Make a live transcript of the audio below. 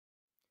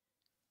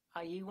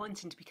Are you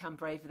wanting to become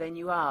braver than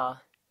you are?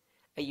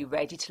 Are you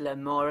ready to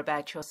learn more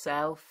about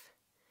yourself?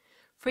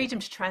 Freedom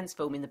to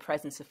Transform in the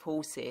Presence of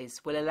Horses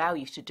will allow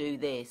you to do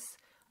this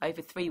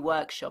over 3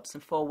 workshops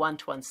and 4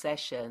 one-to-one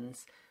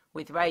sessions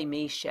with Ray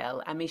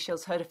Michel and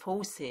Michel's Herd of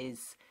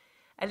Horses,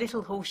 a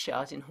little horse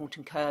yard in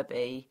Horton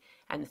Kirby,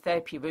 and the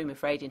therapy room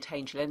of Radiant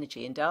Angel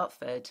Energy in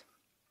Dartford.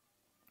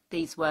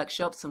 These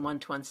workshops and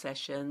one-to-one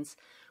sessions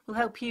will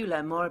help you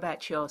learn more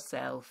about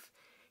yourself,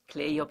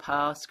 clear your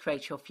past,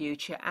 create your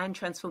future and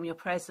transform your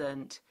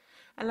present,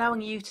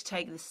 allowing you to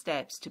take the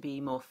steps to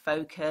be more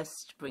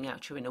focused, bring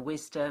out your inner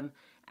wisdom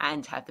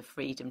and have the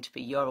freedom to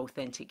be your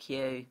authentic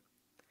you.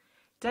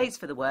 Dates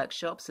for the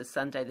workshops are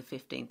Sunday the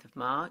 15th of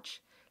March,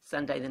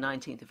 Sunday the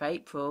 19th of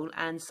April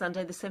and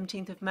Sunday the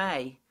 17th of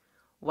May.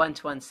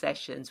 One-to-one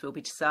sessions will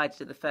be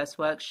decided at the first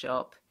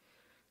workshop.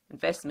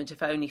 Investment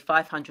of only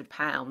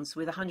 £500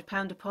 with a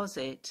 £100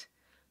 deposit.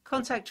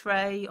 Contact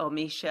Ray or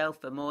Michel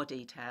for more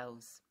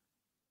details.